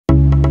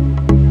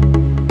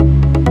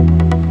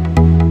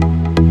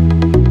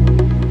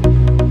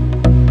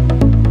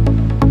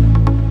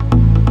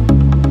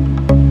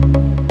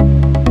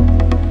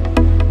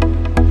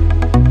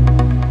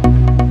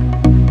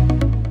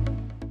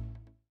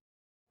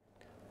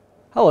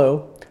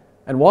Hello,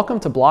 and welcome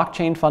to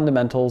Blockchain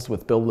Fundamentals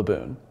with Bill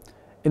Laboon.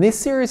 In this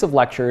series of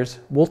lectures,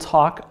 we'll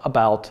talk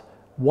about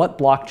what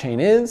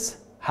blockchain is,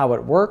 how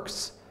it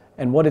works,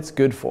 and what it's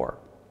good for.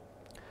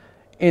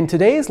 In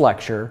today's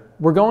lecture,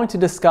 we're going to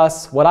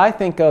discuss what I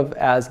think of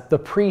as the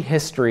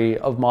prehistory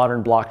of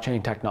modern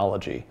blockchain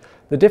technology,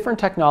 the different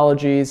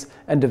technologies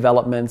and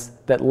developments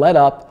that led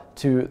up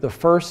to the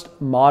first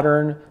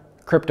modern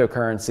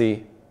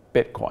cryptocurrency,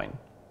 Bitcoin.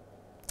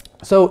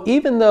 So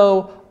even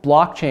though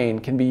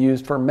blockchain can be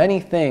used for many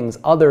things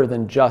other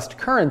than just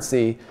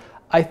currency,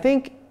 I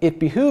think it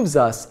behooves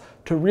us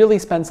to really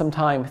spend some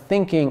time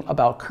thinking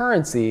about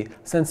currency,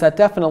 since that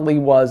definitely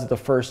was the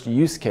first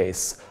use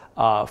case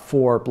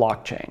for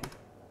blockchain.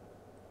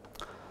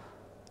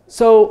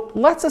 So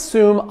let's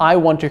assume I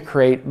want to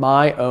create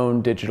my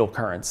own digital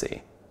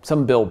currency,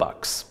 some bill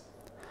bucks.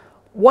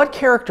 What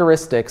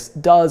characteristics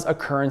does a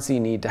currency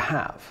need to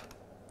have?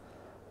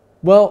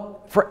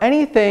 Well, for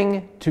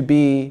anything to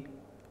be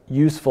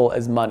useful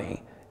as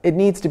money, it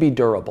needs to be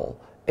durable.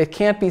 It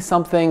can't be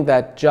something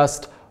that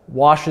just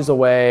washes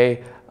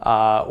away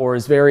or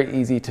is very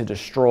easy to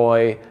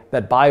destroy,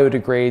 that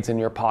biodegrades in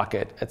your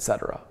pocket,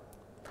 etc.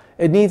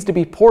 It needs to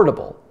be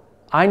portable.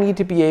 I need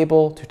to be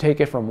able to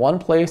take it from one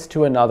place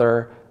to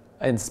another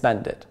and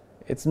spend it.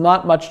 It's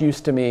not much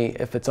use to me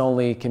if it's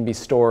only can be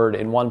stored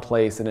in one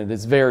place and it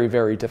is very,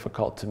 very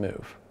difficult to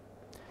move.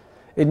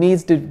 It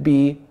needs to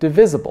be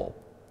divisible.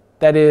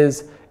 That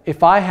is,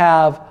 if I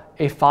have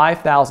a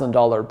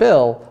 $5,000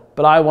 bill,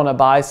 but I want to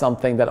buy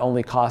something that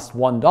only costs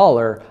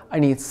 $1, I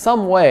need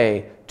some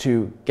way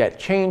to get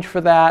change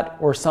for that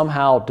or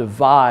somehow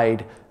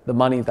divide the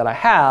money that I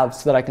have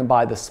so that I can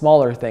buy the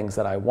smaller things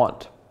that I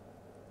want.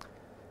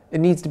 It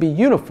needs to be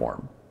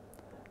uniform.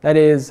 That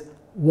is,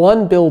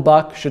 one bill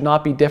buck should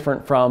not be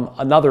different from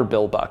another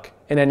bill buck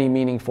in any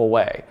meaningful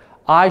way.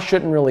 I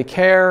shouldn't really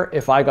care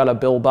if I got a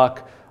bill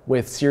buck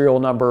with serial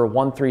number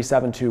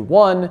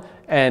 13721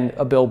 and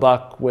a bill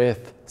buck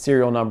with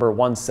serial number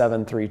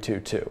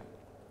 17322.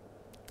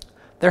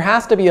 There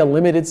has to be a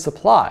limited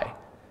supply.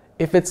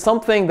 If it's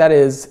something that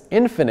is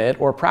infinite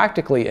or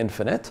practically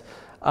infinite,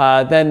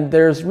 then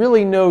there's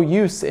really no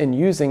use in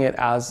using it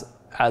as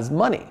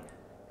money.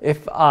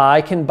 If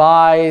I can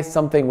buy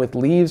something with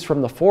leaves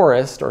from the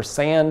forest or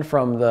sand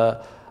from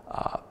the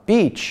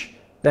beach,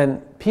 then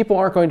people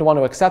aren't going to want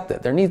to accept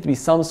it. There needs to be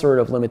some sort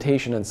of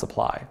limitation in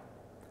supply.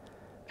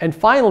 And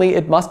finally,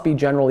 it must be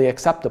generally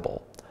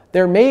acceptable.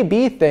 There may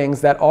be things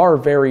that are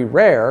very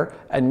rare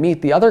and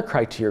meet the other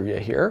criteria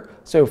here.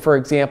 So for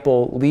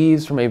example,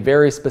 leaves from a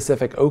very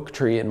specific oak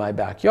tree in my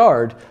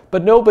backyard,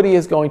 but nobody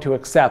is going to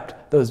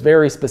accept those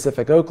very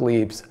specific oak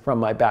leaves from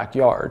my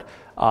backyard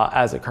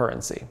as a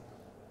currency.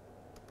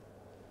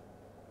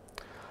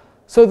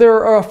 So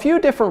there are a few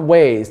different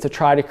ways to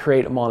try to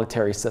create a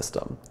monetary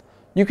system.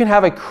 You can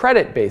have a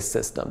credit-based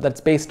system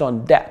that's based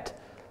on debt.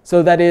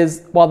 So that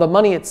is, while the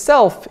money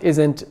itself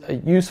isn't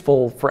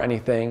useful for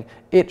anything,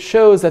 it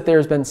shows that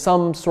there's been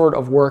some sort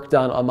of work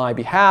done on my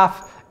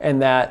behalf and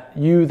that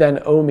you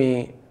then owe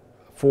me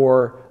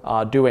for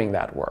doing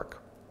that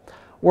work.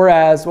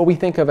 Whereas what we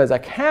think of as a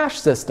cash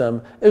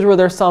system is where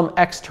there's some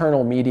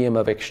external medium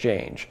of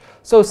exchange.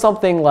 So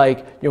something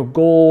like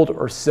gold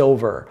or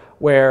silver,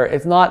 where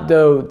it's not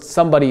though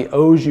somebody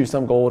owes you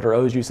some gold or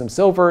owes you some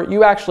silver,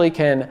 you actually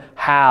can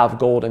have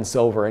gold and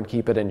silver and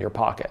keep it in your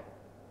pocket.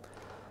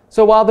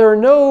 So while there are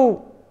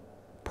no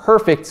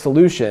perfect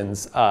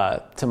solutions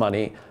to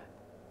money,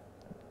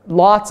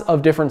 lots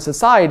of different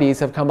societies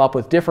have come up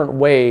with different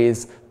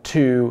ways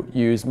to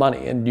use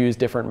money and use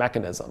different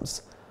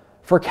mechanisms.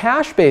 For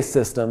cash-based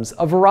systems,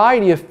 a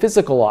variety of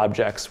physical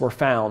objects were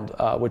found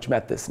which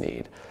met this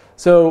need.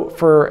 So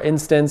for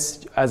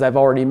instance, as I've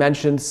already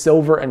mentioned,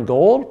 silver and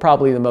gold,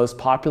 probably the most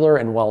popular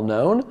and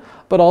well-known,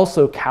 but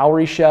also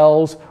cowrie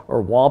shells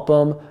or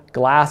wampum,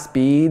 glass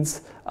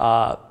beads,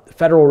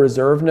 Federal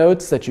Reserve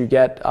notes that you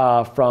get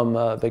from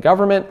the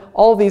government,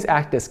 all of these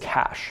act as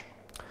cash.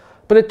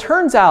 But it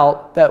turns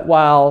out that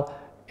while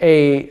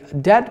a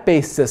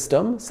debt-based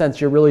system,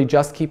 since you're really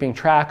just keeping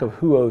track of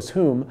who owes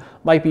whom,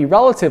 might be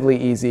relatively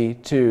easy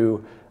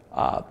to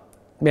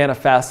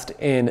manifest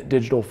in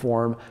digital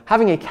form,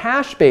 having a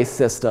cash-based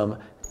system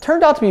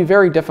turned out to be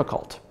very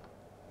difficult.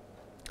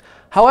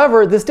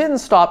 However, this didn't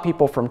stop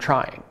people from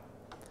trying.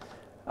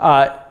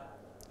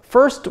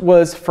 First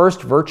was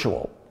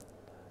virtual.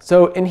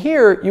 So in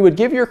here, you would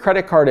give your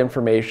credit card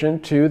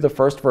information to the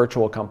first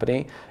virtual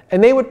company,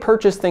 and they would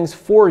purchase things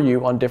for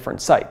you on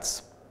different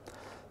sites.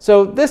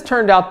 So this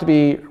turned out to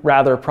be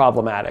rather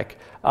problematic,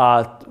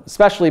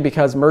 especially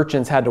because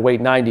merchants had to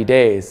wait 90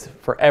 days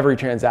for every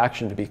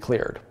transaction to be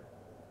cleared.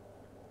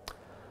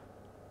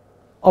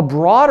 A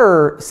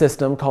broader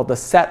system called the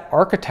set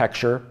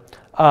architecture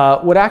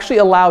would actually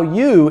allow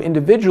you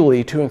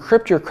individually to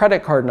encrypt your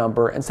credit card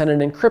number and send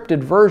an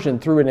encrypted version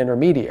through an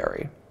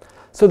intermediary.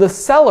 So the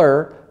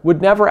seller would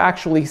never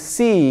actually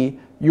see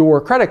your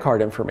credit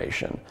card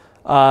information.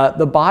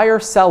 The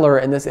buyer-seller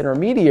and this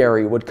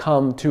intermediary would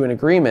come to an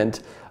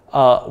agreement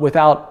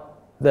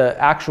without the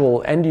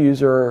actual end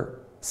user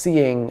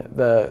seeing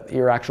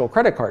your actual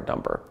credit card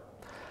number.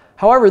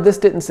 However, this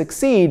didn't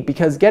succeed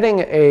because getting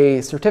a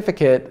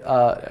certificate,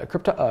 a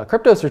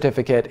crypto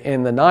certificate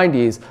in the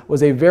 90s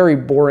was a very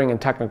boring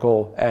and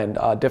technical and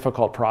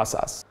difficult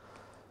process.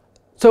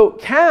 So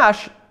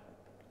cash,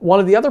 one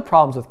of the other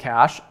problems with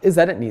cash is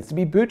that it needs to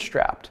be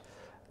bootstrapped.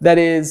 That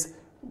is,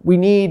 we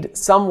need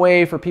some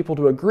way for people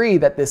to agree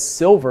that this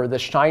silver,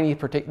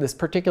 this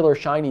particular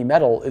shiny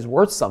metal is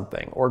worth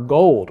something, or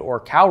gold, or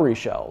cowrie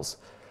shells.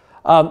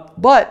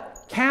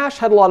 But cash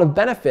had a lot of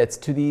benefits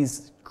to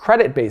these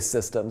credit-based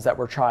systems that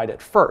were tried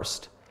at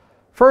first.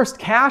 First,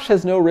 cash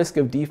has no risk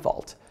of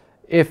default.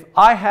 If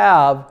I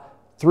have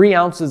 3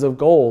 ounces of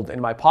gold in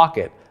my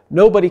pocket,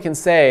 nobody can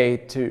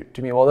say to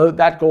me, well,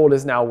 that gold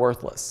is now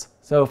worthless.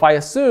 So if I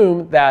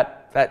assume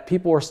that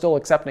people are still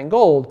accepting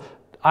gold,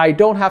 I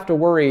don't have to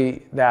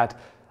worry that,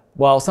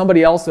 well,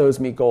 somebody else owes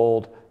me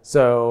gold,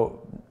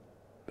 so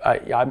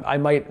I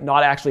might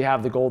not actually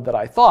have the gold that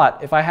I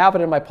thought. If I have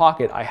it in my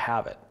pocket, I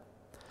have it.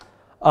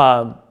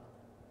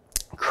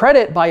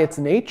 Credit, by its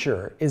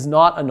nature, is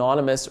not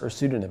anonymous or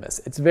pseudonymous.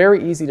 It's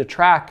very easy to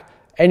track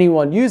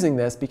anyone using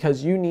this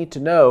because you need to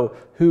know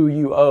who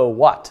you owe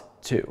what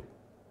to.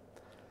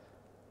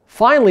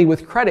 Finally,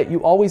 with credit,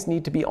 you always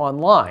need to be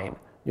online.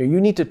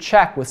 You need to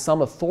check with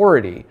some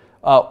authority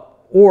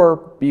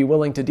or be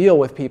willing to deal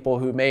with people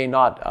who may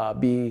not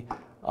be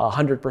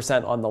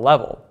 100% on the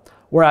level.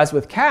 Whereas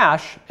with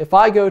cash, if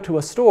I go to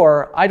a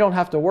store, I don't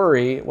have to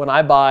worry when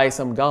I buy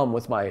some gum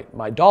with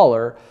my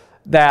dollar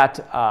that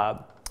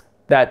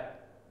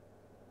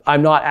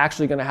I'm not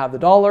actually going to have the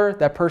dollar.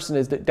 That person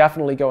is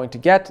definitely going to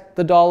get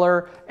the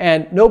dollar,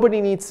 and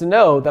nobody needs to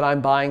know that I'm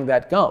buying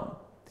that gum.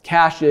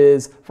 Cash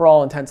is, for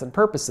all intents and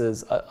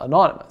purposes,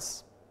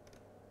 anonymous.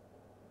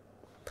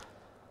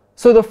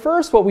 So the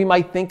first, what we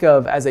might think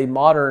of as a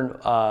modern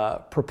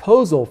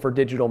proposal for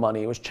digital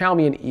money was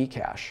Chaumian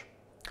eCash.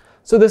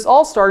 So this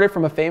all started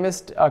from a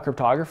famous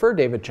cryptographer,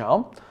 David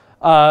Chaum,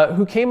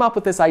 who came up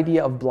with this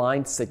idea of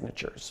blind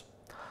signatures.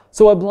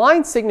 So a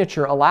blind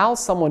signature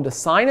allows someone to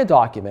sign a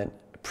document,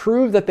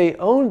 prove that they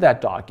owned that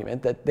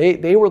document, that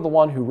they were the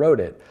one who wrote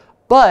it,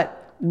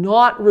 but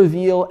not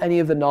reveal any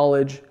of the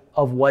knowledge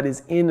of what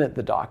is in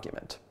the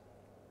document.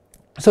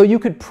 So you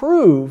could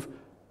prove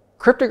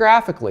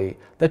cryptographically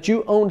that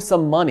you owned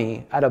some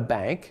money at a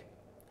bank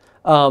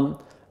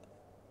but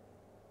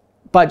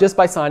just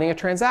by signing a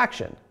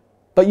transaction.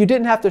 But you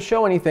didn't have to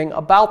show anything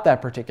about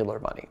that particular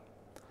money.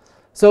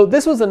 So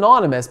this was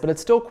anonymous, but it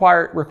still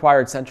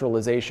required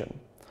centralization.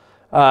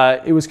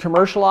 It was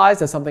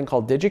commercialized as something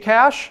called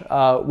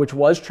DigiCash, which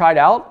was tried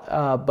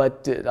out,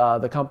 but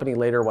the company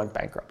later went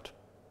bankrupt.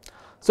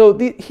 So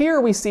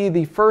here we see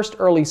the first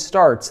early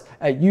starts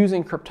at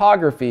using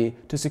cryptography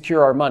to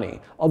secure our money,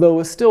 although it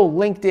was still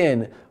linked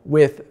in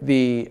with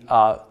the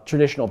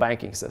traditional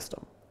banking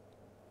system.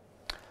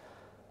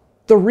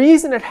 The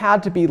reason it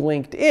had to be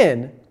linked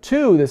in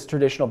to this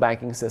traditional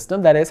banking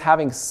system, that is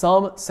having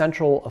some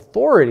central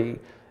authority,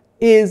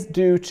 is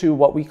due to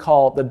what we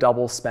call the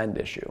double spend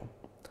issue.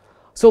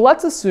 So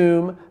let's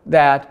assume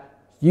that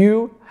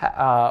you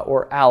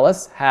or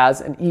Alice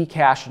has an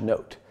eCash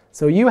note.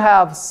 So you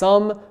have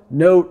some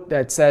note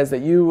that says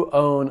that you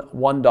own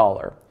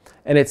 $1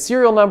 and its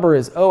serial number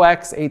is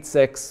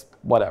OX86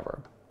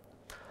 whatever.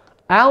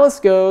 Alice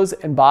goes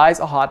and buys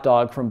a hot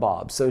dog from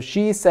Bob. So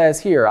she says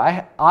here,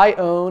 I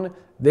own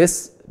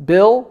this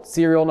bill,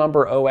 serial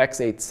number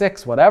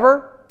OX86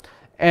 whatever,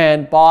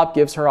 and Bob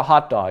gives her a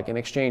hot dog in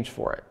exchange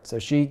for it. So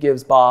she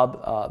gives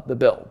Bob the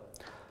bill.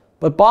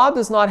 But Bob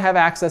does not have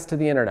access to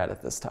the internet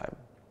at this time.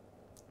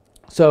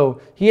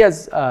 So he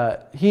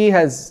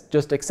has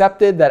just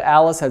accepted that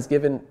Alice has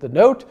given the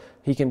note.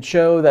 He can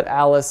show that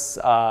Alice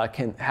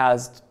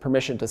has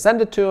permission to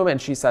send it to him,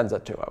 and she sends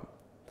it to him.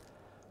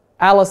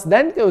 Alice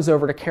then goes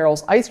over to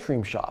Carol's ice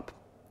cream shop.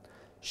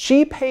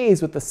 She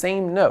pays with the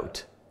same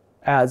note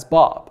as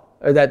Bob,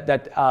 or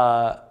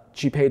that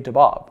she paid to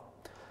Bob.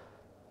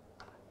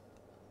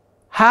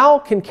 How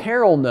can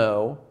Carol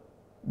know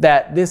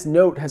that this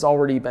note has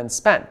already been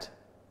spent?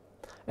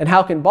 And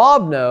how can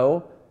Bob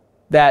know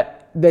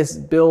that this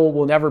bill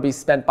will never be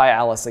spent by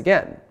Alice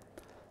again?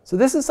 So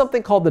this is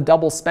something called the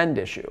double spend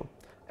issue.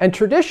 And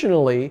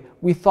traditionally,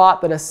 we thought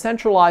that a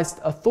centralized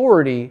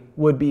authority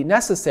would be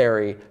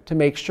necessary to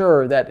make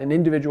sure that an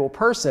individual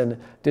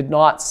person did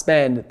not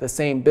spend the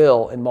same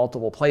bill in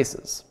multiple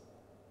places.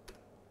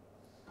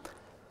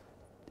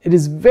 It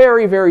is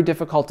very, very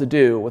difficult to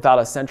do without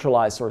a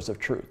centralized source of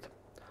truth.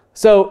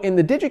 So in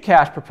the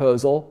DigiCash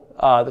proposal,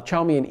 the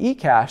Chaumian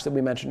eCash that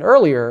we mentioned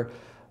earlier,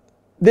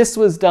 this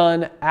was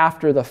done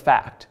after the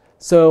fact.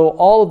 So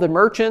all of the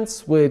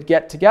merchants would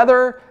get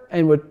together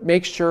and would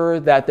make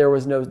sure that there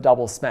was no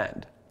double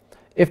spend.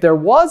 If there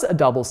was a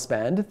double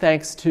spend,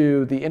 thanks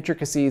to the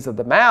intricacies of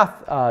the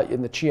math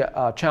in the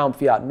Chaum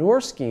Fiat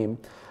Noor scheme,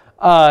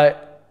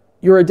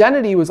 your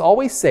identity was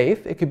always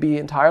safe. You could be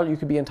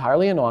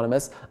entirely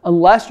anonymous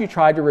unless you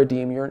tried to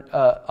redeem your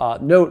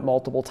note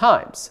multiple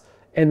times.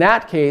 In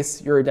that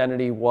case, your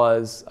identity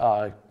was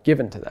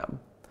given to them.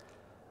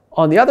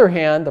 On the other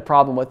hand, the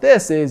problem with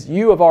this is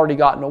you have already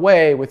gotten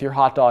away with your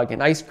hot dog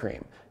and ice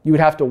cream. You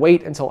would have to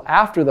wait until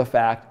after the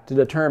fact to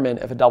determine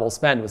if a double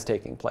spend was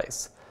taking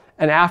place.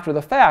 And after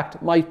the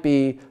fact might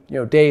be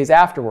days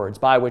afterwards,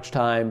 by which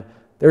time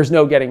there's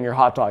no getting your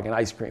hot dog and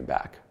ice cream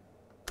back.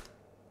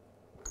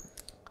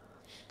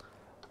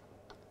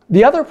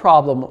 The other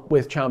problem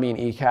with Chaumian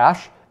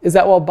eCash is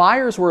that while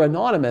buyers were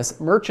anonymous,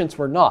 merchants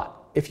were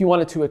not. If you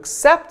wanted to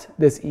accept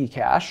this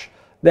eCash,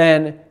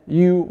 then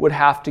you would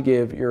have to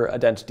give your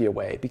identity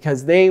away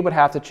because they would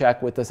have to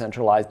check with the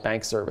centralized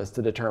bank service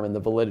to determine the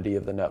validity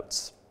of the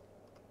notes.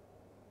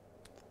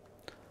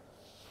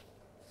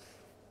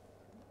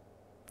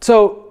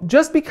 So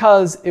just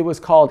because it was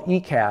called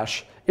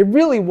eCash, it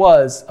really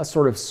was a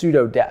sort of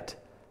pseudo debt.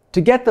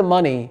 To get the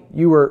money,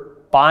 you were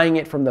buying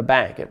it from the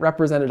bank. It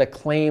represented a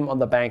claim on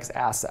the bank's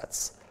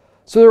assets.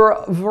 So there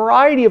are a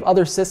variety of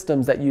other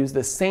systems that use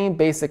the same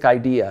basic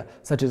idea,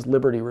 such as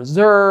Liberty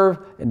Reserve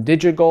and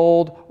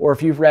DigiGold, or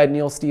if you've read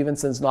Neal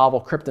Stephenson's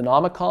novel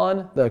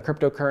Cryptonomicon, the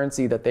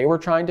cryptocurrency that they were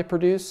trying to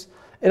produce,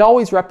 it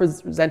always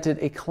represented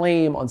a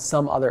claim on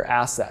some other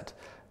asset.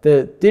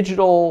 The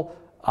digital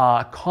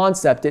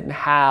concept didn't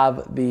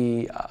have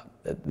the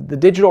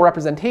digital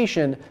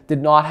representation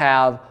did not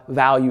have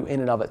value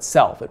in and of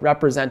itself. It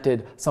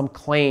represented some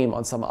claim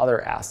on some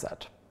other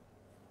asset.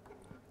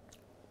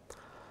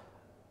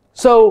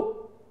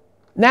 So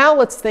now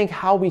let's think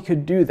how we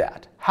could do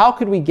that. How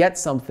could we get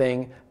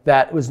something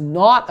that was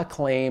not a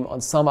claim on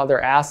some other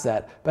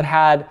asset but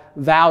had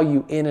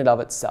value in and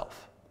of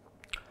itself?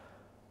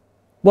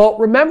 Well,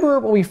 remember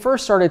when we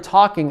first started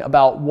talking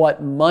about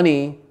what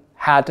money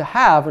had to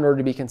have in order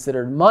to be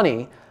considered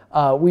money,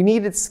 we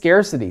needed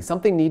scarcity.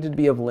 Something needed to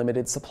be of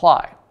limited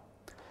supply.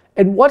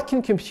 And what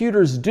can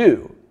computers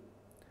do?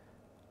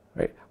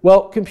 Right?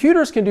 Well,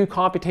 computers can do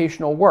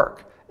computational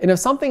work. And if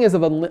something is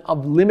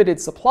of limited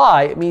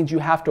supply, it means you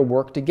have to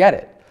work to get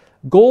it.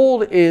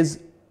 Gold is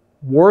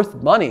worth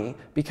money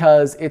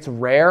because it's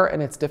rare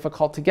and it's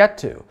difficult to get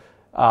to.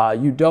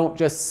 You don't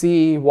just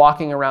see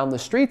walking around the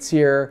streets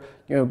here,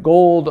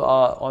 gold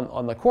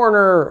on the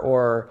corner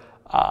or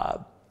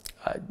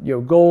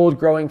gold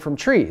growing from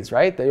trees,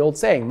 right? The old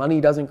saying, money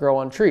doesn't grow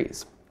on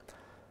trees.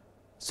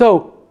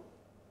 So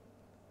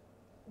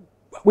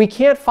we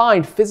can't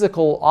find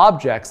physical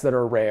objects that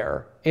are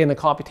rare in the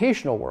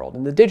computational world,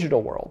 in the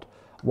digital world.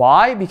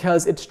 Why?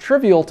 Because it's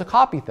trivial to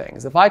copy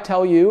things. If I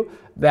tell you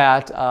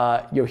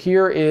that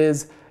here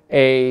is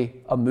a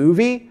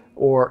movie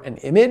or an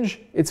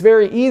image, it's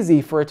very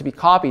easy for it to be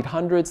copied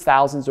hundreds,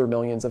 thousands, or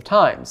millions of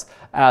times,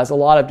 as a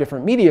lot of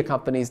different media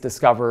companies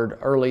discovered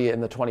early in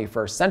the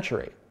 21st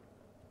century.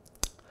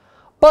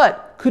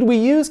 But could we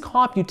use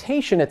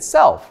computation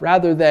itself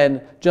rather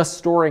than just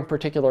storing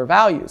particular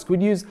values? Could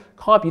we use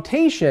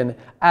computation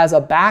as a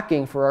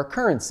backing for our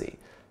currency?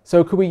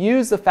 So could we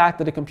use the fact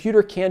that a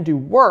computer can do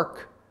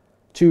work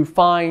to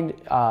find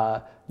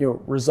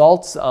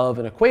results of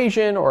an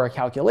equation or a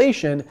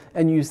calculation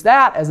and use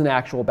that as an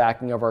actual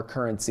backing of our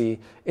currency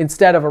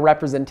instead of a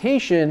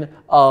representation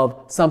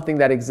of something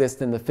that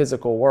exists in the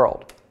physical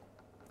world?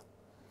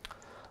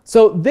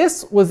 So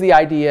this was the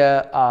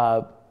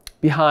idea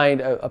behind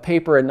a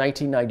paper in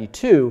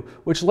 1992,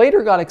 which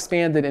later got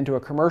expanded into a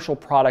commercial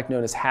product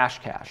known as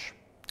Hashcash.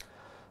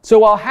 So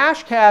while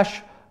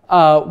Hashcash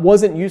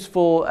wasn't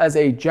useful as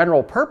a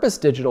general purpose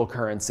digital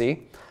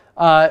currency,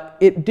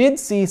 it did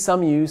see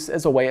some use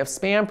as a way of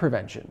spam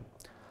prevention.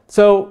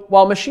 So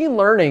while machine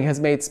learning has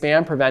made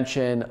spam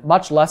prevention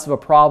much less of a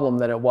problem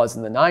than it was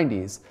in the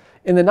 90s,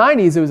 in the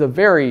 90s it was a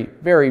very,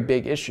 very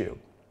big issue.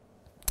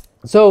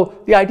 So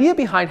the idea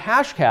behind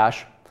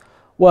Hashcash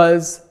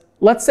was,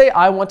 let's say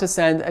I want to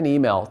send an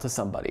email to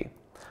somebody.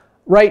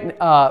 Right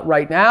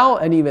now,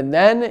 and even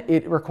then,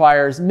 it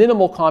requires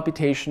minimal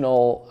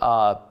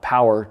computational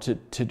power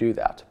to do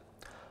that.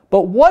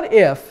 But what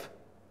if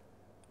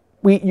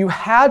you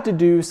had to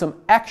do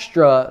some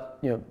extra,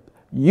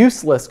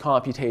 useless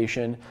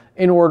computation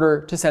in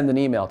order to send an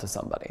email to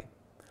somebody?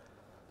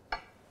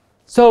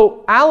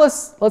 So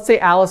let's say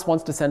Alice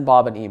wants to send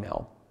Bob an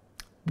email.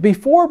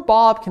 Before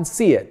Bob can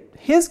see it,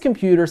 his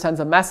computer sends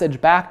a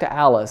message back to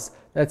Alice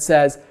that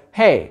says,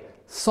 hey,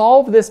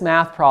 solve this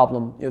math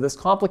problem, this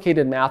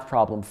complicated math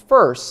problem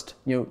first,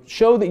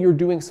 show that you're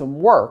doing some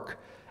work,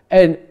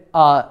 and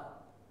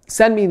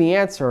send me the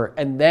answer,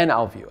 and then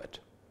I'll view it.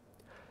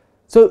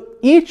 So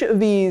each of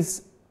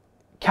these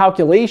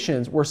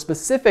calculations were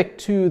specific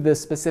to the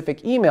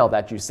specific email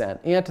that you sent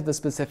and to the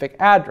specific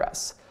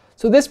address.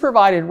 So this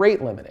provided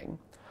rate limiting,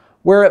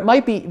 where it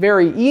might be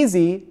very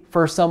easy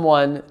for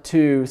someone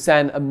to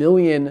send 1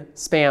 million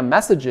spam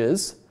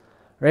messages.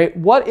 Right?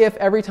 What if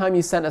every time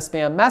you sent a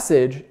spam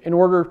message, in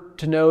order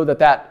to know that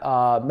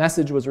that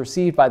message was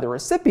received by the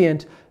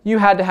recipient, you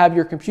had to have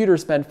your computer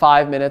spend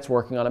 5 minutes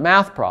working on a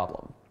math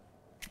problem?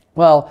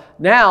 Well,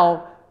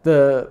 now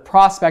the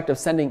prospect of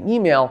sending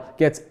email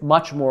gets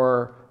much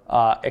more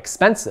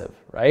expensive,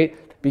 right?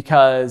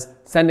 Because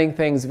sending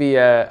things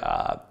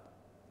via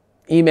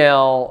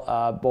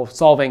email, both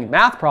solving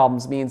math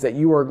problems, means that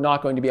you are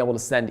not going to be able to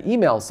send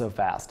emails so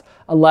fast,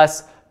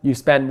 unless you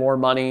spend more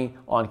money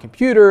on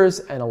computers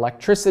and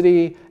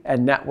electricity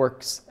and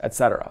networks,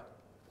 etc.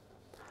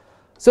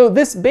 So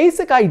this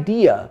basic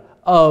idea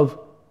of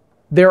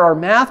there are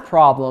math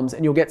problems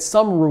and you'll get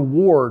some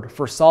reward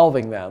for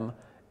solving them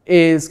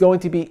is going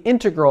to be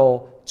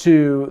integral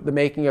to the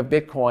making of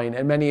Bitcoin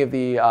and many of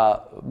the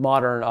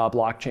modern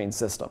blockchain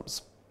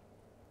systems.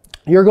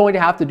 You're going to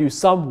have to do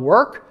some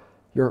work,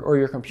 or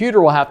your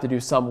computer will have to do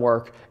some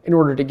work in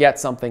order to get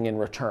something in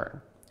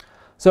return.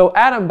 So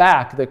Adam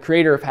Back, the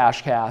creator of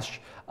Hashcash,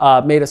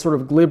 made a sort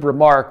of glib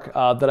remark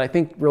that I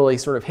think really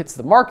sort of hits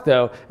the mark,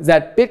 though, is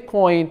that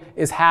Bitcoin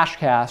is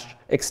Hashcash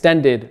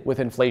extended with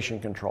inflation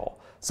control.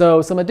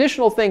 So some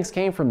additional things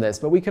came from this,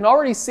 but we can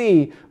already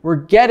see we're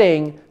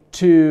getting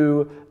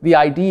to the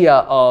idea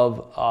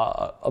of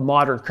a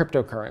modern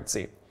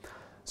cryptocurrency.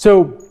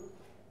 So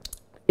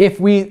if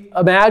we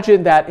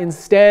imagine that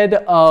instead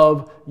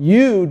of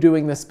you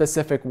doing the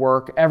specific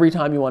work every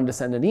time you wanted to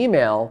send an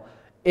email,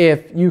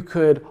 if you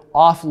could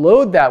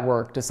offload that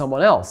work to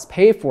someone else,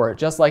 pay for it,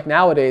 just like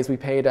nowadays we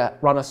pay to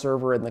run a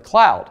server in the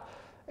cloud.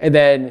 And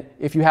then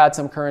if you had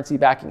some currency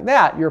backing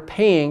that, you're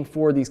paying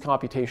for these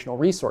computational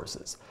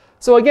resources.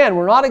 So again,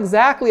 we're not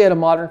exactly at a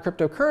modern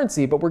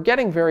cryptocurrency, but we're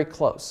getting very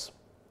close.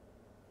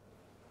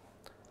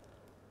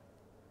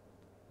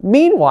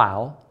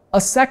 Meanwhile,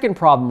 a second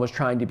problem was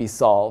trying to be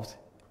solved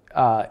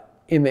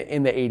in the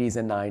 80s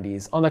and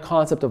 90s on the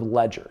concept of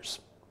ledgers.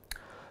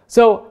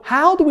 So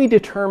how do we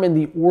determine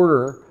the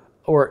order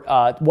or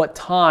what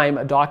time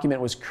a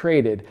document was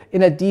created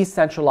in a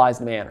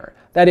decentralized manner?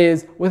 That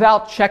is,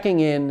 without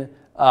checking in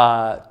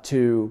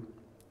to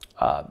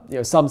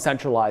some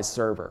centralized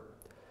server.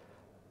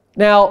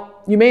 Now,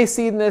 you may have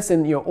seen this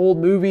in old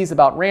movies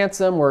about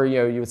ransom, where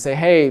you would say,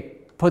 "Hey,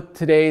 put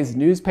today's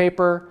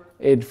newspaper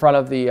in front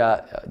of the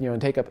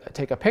and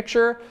take a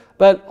picture."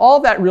 But all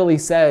that really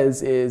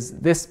says is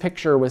this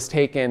picture was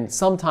taken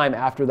sometime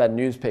after that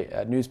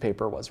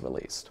newspaper was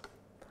released.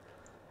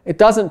 It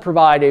doesn't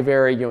provide a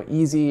very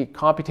easy,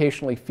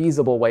 computationally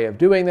feasible way of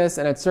doing this,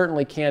 and it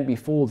certainly can be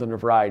fooled in a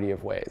variety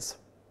of ways.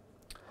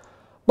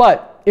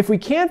 But if we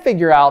can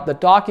figure out that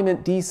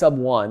document D sub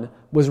 1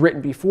 was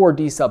written before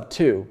D sub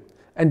 2,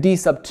 and D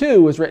sub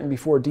 2 was written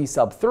before D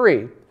sub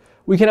 3,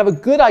 we can have a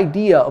good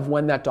idea of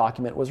when that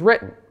document was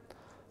written.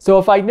 So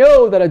if I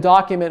know that a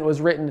document was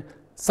written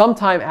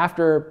sometime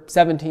after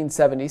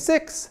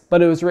 1776,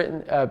 but it was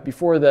written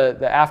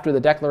after the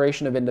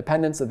Declaration of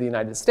Independence of the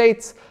United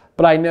States,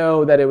 but I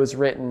know that it was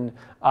written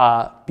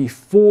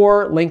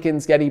before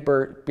Lincoln's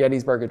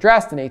Gettysburg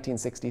Address in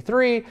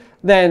 1863,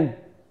 then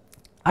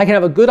I can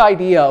have a good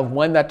idea of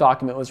when that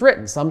document was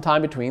written,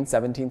 sometime between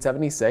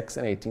 1776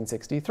 and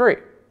 1863.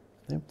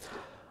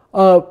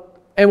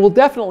 And we'll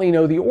definitely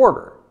know the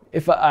order.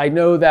 If I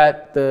know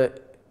that the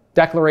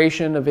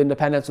Declaration of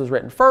Independence was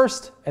written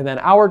first, and then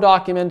our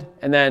document,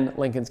 and then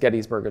Lincoln's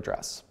Gettysburg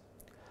Address.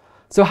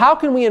 So how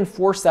can we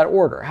enforce that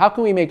order? How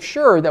can we make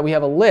sure that we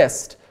have a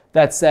list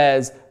that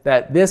says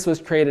that this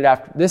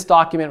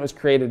document was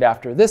created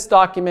after this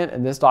document,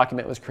 and this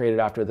document was created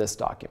after this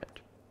document?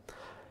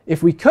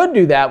 If we could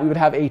do that, we would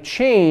have a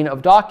chain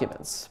of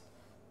documents.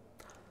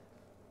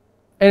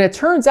 And it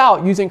turns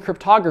out, using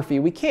cryptography,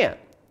 we can.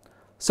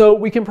 So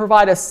we can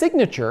provide a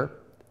signature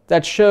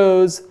that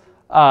shows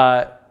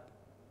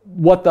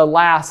what the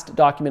last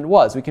document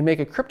was. We can make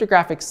a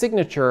cryptographic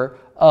signature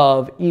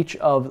of each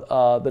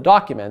of the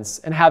documents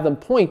and have them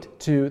point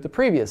to the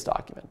previous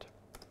document.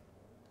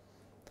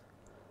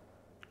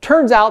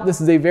 Turns out this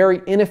is a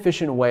very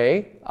inefficient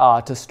way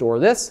to store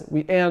this,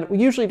 and we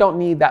usually don't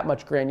need that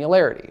much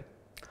granularity.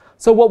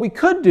 So what we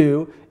could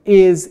do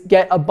is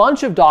get a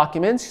bunch of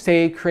documents,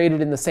 say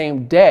created in the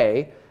same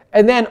day,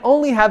 and then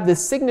only have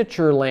this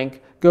signature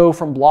link go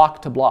from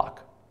block to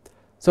block.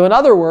 So in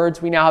other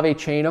words, we now have a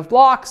chain of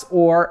blocks,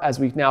 or as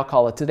we now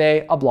call it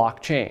today, a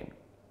blockchain.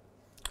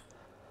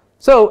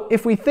 So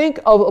if we think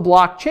of a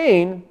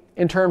blockchain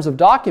in terms of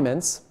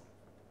documents,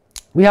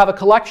 we have a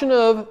collection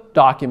of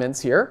documents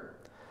here,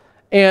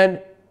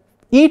 and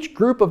each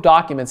group of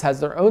documents has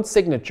their own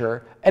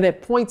signature, and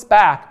it points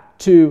back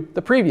to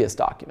the previous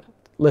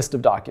list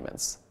of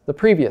documents, the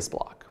previous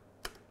block.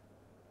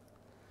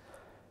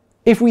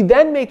 If we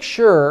then make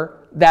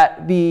sure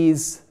that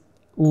these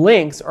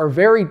links are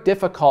very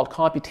difficult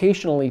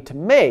computationally to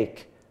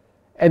make,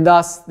 and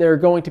thus they're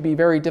going to be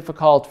very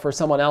difficult for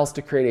someone else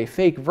to create a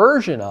fake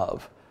version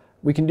of,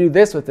 we can do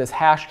this with this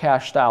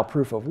Hashcash style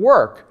proof of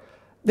work.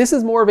 This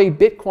is more of a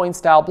Bitcoin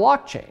style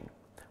blockchain.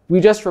 We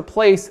just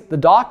replace the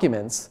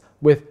documents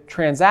with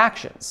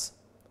transactions.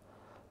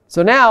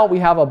 So now we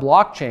have a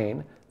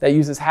blockchain that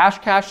uses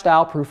Hashcash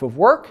style proof of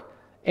work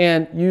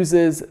and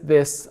uses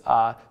this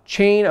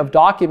chain of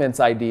documents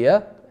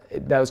idea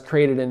that was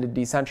created in a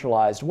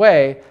decentralized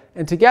way,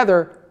 and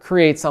together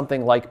create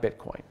something like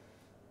Bitcoin.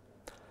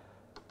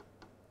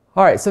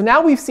 All right, so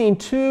now we've seen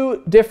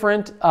two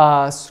different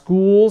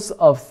schools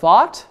of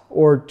thought,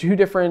 or two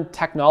different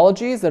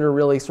technologies that are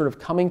really sort of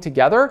coming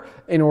together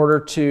in order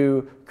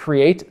to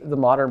create the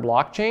modern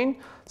blockchain.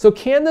 So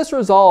can this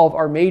resolve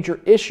our major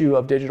issue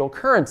of digital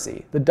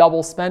currency, the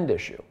double spend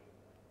issue?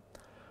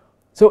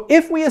 So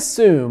if we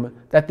assume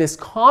that this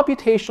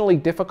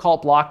computationally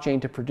difficult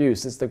blockchain to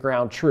produce is the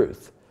ground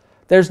truth,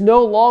 there's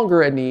no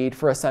longer a need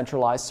for a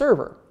centralized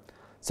server.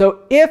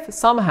 So if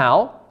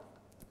somehow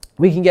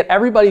we can get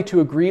everybody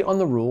to agree on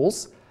the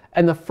rules,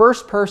 and the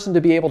first person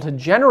to be able to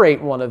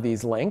generate one of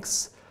these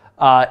links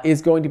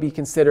is going to be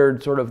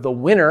considered sort of the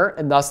winner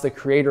and thus the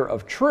creator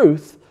of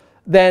truth,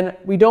 then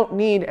we don't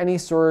need any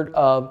sort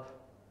of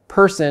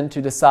person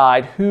to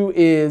decide who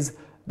is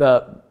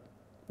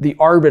the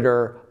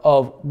arbiter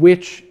of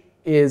which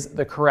is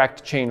the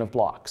correct chain of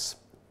blocks.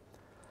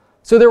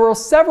 So there were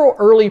several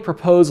early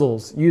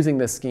proposals using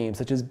this scheme,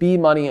 such as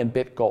B-Money and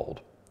BitGold.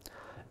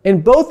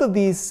 In both of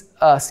these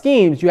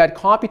schemes, you had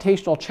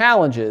computational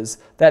challenges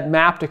that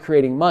mapped to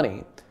creating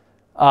money.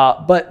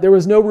 But there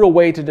was no real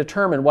way to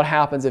determine what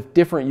happens if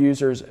different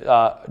users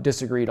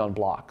disagreed on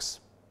blocks.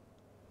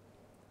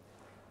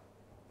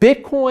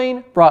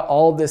 Bitcoin brought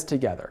all of this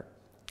together.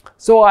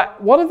 So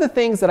one of the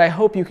things that I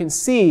hope you can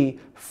see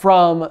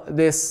from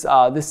this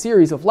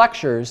series of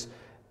lectures,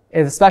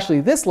 and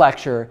especially this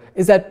lecture,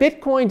 is that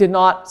Bitcoin did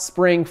not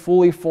spring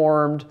fully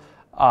formed,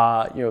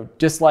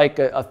 just like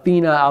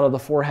Athena out of the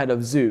forehead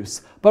of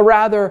Zeus, but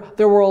rather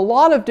there were a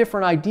lot of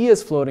different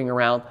ideas floating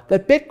around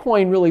that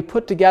Bitcoin really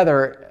put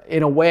together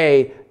in a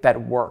way that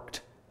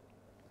worked.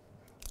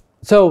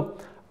 So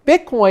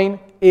Bitcoin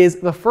is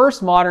the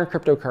first modern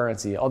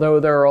cryptocurrency, although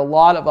there are a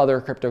lot of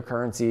other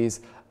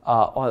cryptocurrencies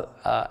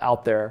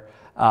out there.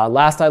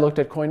 Last I looked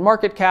at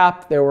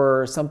CoinMarketCap, there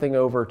were something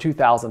over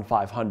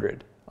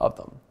 2,500 of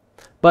them.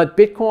 But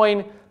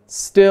Bitcoin,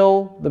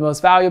 still the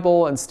most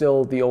valuable and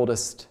still the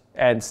oldest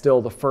and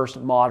still the first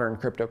modern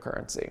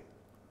cryptocurrency.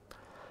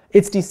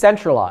 It's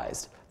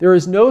decentralized. There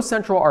is no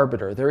central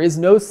arbiter. There is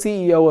no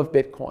CEO of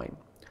Bitcoin,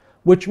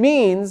 which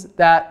means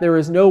that there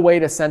is no way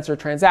to censor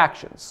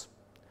transactions.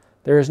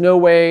 There is no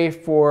way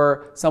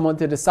for someone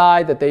to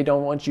decide that they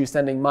don't want you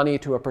sending money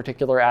to a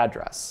particular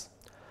address.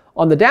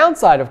 On the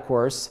downside, of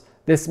course,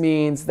 this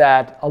means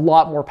that a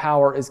lot more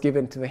power is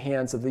given to the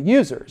hands of the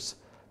users.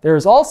 There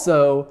is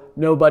also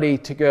nobody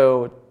to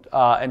go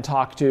and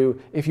talk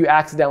to if you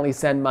accidentally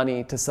send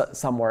money to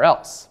somewhere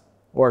else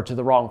or to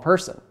the wrong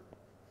person.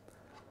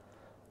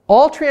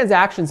 All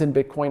transactions in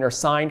Bitcoin are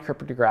signed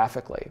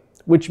cryptographically,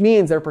 which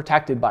means they're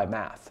protected by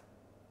math.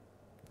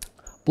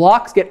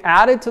 Blocks get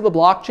added to the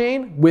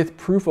blockchain with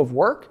proof of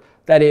work,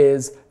 that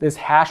is this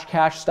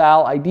Hashcash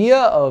style idea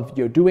of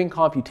doing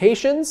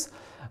computations.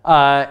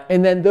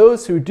 And then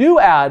those who do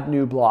add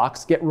new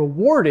blocks get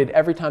rewarded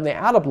every time they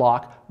add a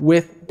block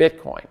with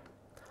Bitcoin.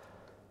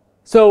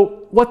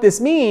 So what this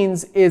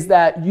means is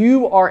that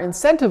you are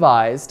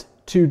incentivized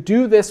to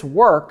do this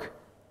work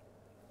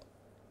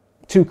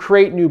to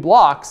create new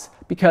blocks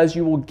because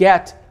you will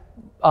get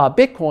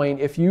Bitcoin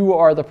if you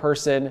are the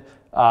person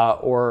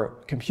or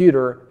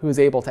computer who is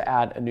able to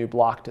add a new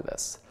block to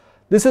this.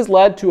 This has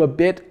led to a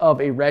bit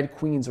of a Red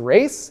Queen's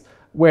race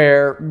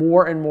where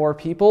more and more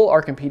people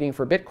are competing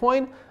for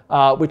Bitcoin,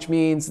 which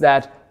means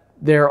that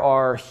there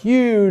are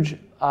huge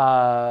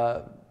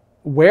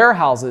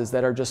warehouses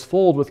that are just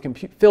filled with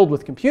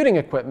computing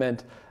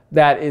equipment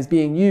that is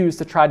being used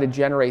to try to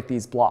generate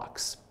these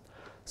blocks.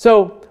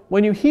 So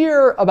when you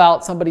hear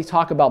about somebody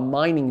talk about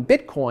mining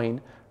Bitcoin,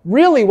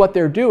 really what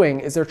they're doing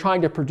is they're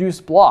trying to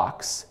produce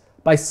blocks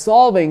by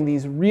solving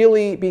these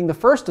being the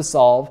first to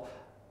solve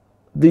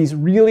these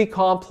really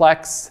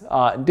complex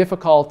and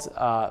difficult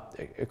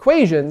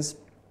equations,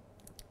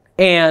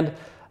 and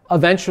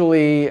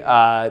eventually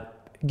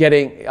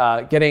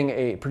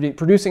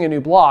producing a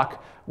new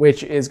block,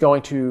 which is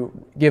going to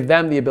give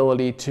them the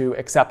ability to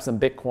accept some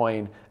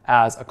Bitcoin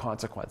as a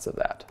consequence of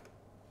that.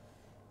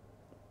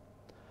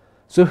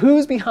 So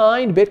who's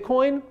behind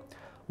Bitcoin?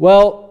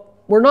 Well,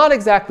 we're not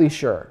exactly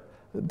sure.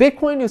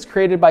 Bitcoin was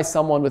created by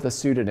someone with a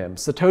pseudonym,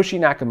 Satoshi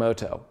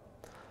Nakamoto.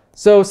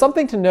 So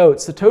something to note,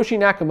 Satoshi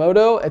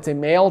Nakamoto, it's a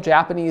male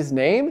Japanese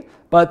name,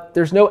 but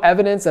there's no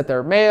evidence that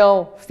they're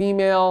male,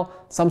 female,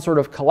 some sort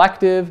of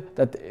collective,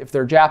 that if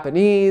they're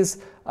Japanese,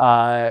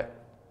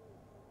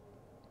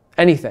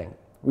 anything.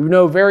 We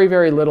know very,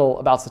 very little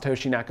about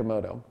Satoshi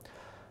Nakamoto.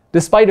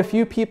 Despite a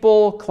few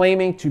people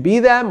claiming to be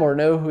them or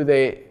know who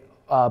they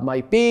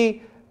might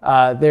be,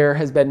 there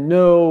has been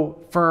no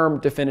firm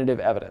definitive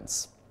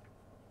evidence.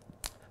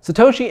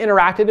 Satoshi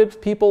interacted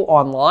with people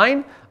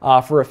online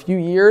for a few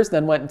years,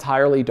 then went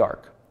entirely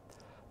dark.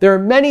 There are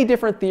many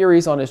different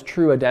theories on his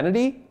true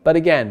identity, but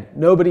again,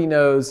 nobody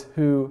knows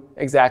who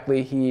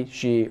exactly he,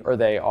 she, or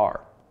they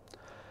are.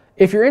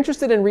 If you're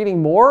interested in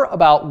reading more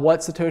about what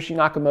Satoshi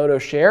Nakamoto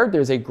shared,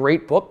 there's a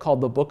great book called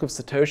The Book of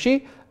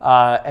Satoshi,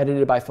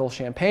 edited by Phil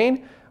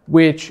Champagne,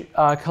 which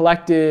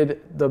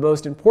collected the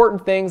most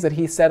important things that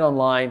he said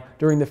online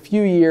during the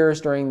few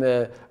years during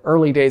the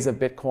early days of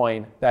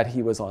Bitcoin that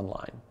he was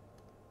online.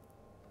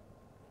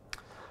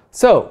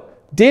 So,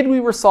 did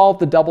we resolve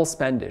the double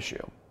spend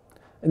issue?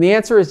 And the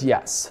answer is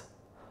yes.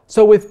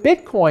 So with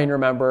Bitcoin,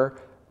 remember,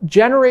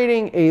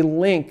 generating a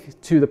link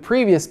to the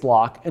previous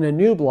block and a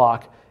new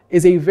block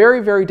is a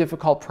very, very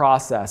difficult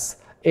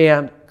process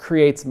and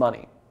creates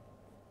money.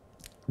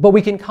 But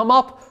we can come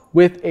up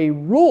with a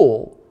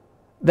rule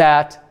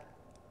that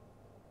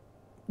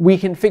we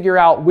can figure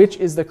out which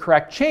is the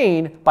correct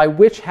chain by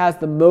which has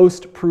the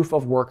most proof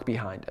of work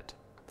behind it.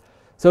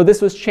 So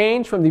this was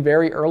changed from the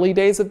very early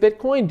days of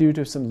Bitcoin due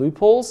to some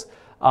loopholes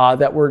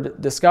that were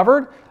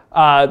discovered.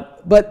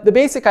 But the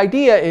basic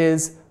idea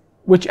is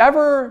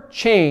whichever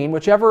chain,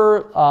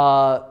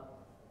 whichever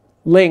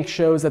link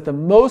shows that the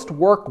most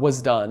work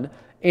was done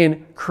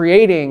in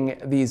creating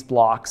these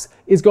blocks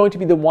is going to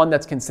be the one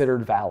that's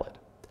considered valid.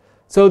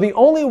 So the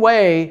only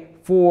way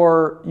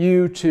for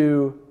you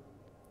to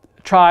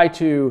try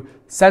to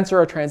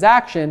censor a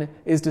transaction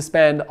is to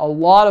spend a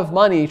lot of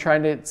money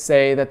trying to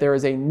say that there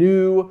is a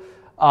new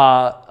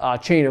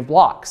chain of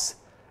blocks.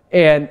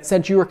 And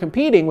since you are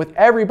competing with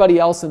everybody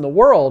else in the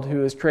world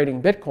who is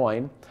trading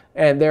Bitcoin,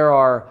 and there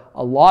are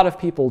a lot of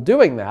people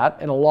doing that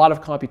and a lot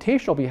of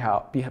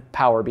computational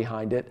power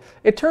behind it,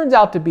 it turns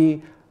out to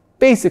be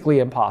basically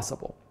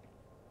impossible.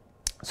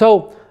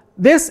 So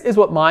this is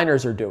what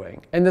miners are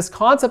doing. And this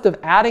concept of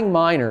adding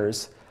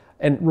miners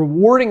and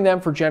rewarding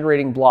them for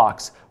generating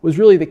blocks was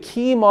really the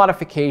key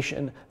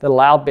modification that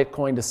allowed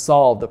Bitcoin to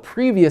solve the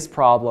previous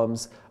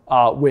problems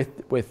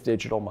with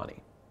digital money.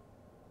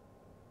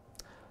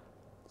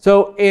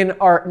 So in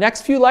our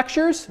next few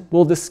lectures,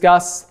 we'll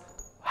discuss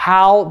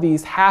how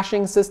these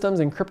hashing systems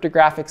and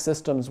cryptographic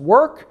systems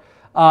work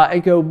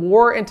and go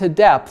more into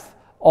depth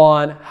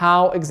on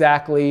how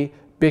exactly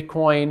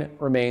Bitcoin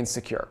remains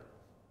secure.